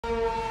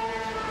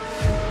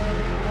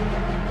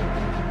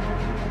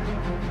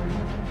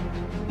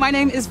My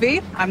name is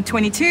V. I'm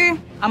 22.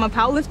 I'm a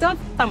powerlifter.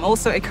 I'm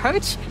also a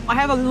coach. I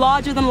have a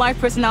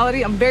larger-than-life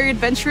personality. I'm very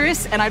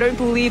adventurous, and I don't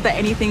believe that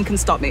anything can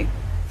stop me.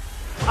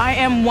 I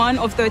am one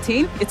of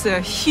 13. It's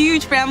a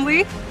huge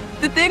family.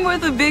 The thing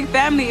with a big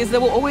family is there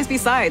will always be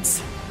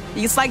sides.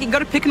 It's like you got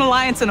to pick an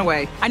alliance in a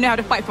way. I know how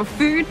to fight for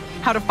food,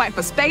 how to fight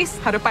for space,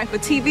 how to fight for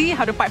TV,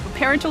 how to fight for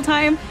parental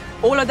time.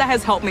 All of that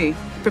has helped me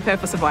prepare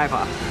for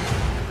Survivor.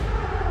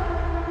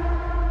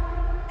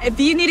 If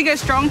you need to get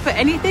strong for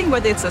anything,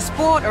 whether it's a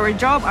sport or a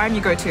job, I'm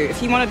your go-to.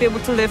 If you want to be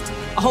able to lift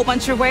a whole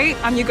bunch of weight,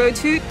 I'm your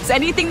go-to. So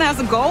anything that has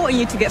a goal and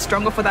you need to get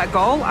stronger for that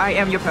goal, I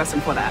am your person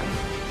for that.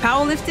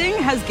 Powerlifting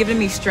has given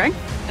me strength,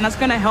 and that's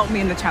going to help me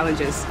in the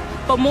challenges.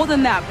 But more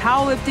than that,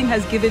 powerlifting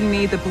has given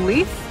me the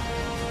belief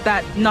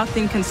that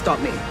nothing can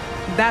stop me.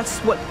 That's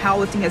what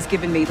powerlifting has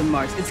given me the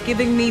most. It's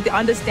giving me the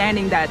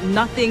understanding that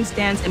nothing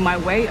stands in my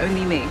way,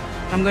 only me.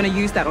 I'm going to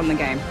use that on the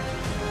game.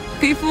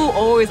 People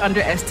always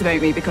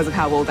underestimate me because of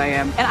how old I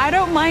am, and I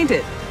don't mind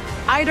it.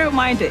 I don't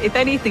mind it. If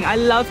anything, I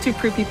love to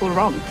prove people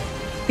wrong.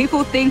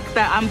 People think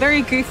that I'm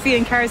very goofy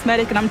and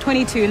charismatic and I'm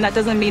 22 and that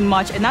doesn't mean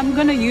much, and I'm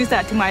going to use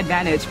that to my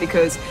advantage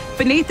because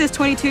beneath this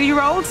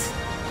 22-year-old,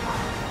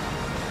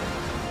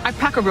 I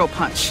pack a real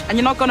punch, and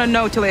you're not going to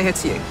know till it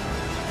hits you.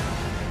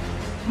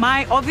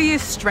 My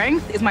obvious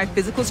strength is my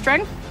physical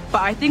strength,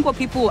 but I think what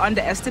people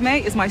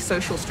underestimate is my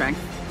social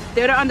strength.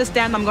 They don't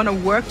understand I'm going to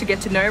work to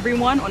get to know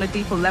everyone on a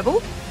deeper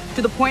level,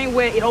 to the point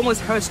where it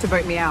almost hurts to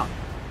vote me out.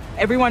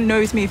 Everyone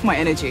knows me for my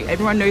energy.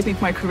 Everyone knows me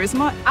for my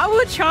charisma. I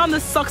will charm the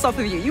socks off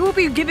of you. You will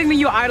be giving me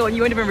your idol and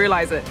you won't even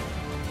realize it.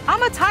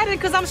 I'm a Titan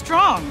because I'm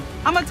strong.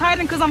 I'm a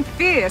Titan because I'm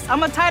fierce.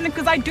 I'm a Titan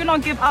because I do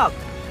not give up.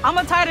 I'm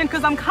a Titan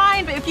because I'm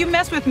kind, but if you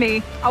mess with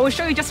me, I will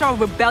show you just how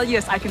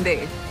rebellious I can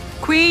be.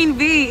 Queen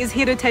V is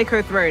here to take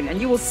her throne,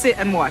 and you will sit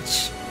and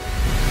watch.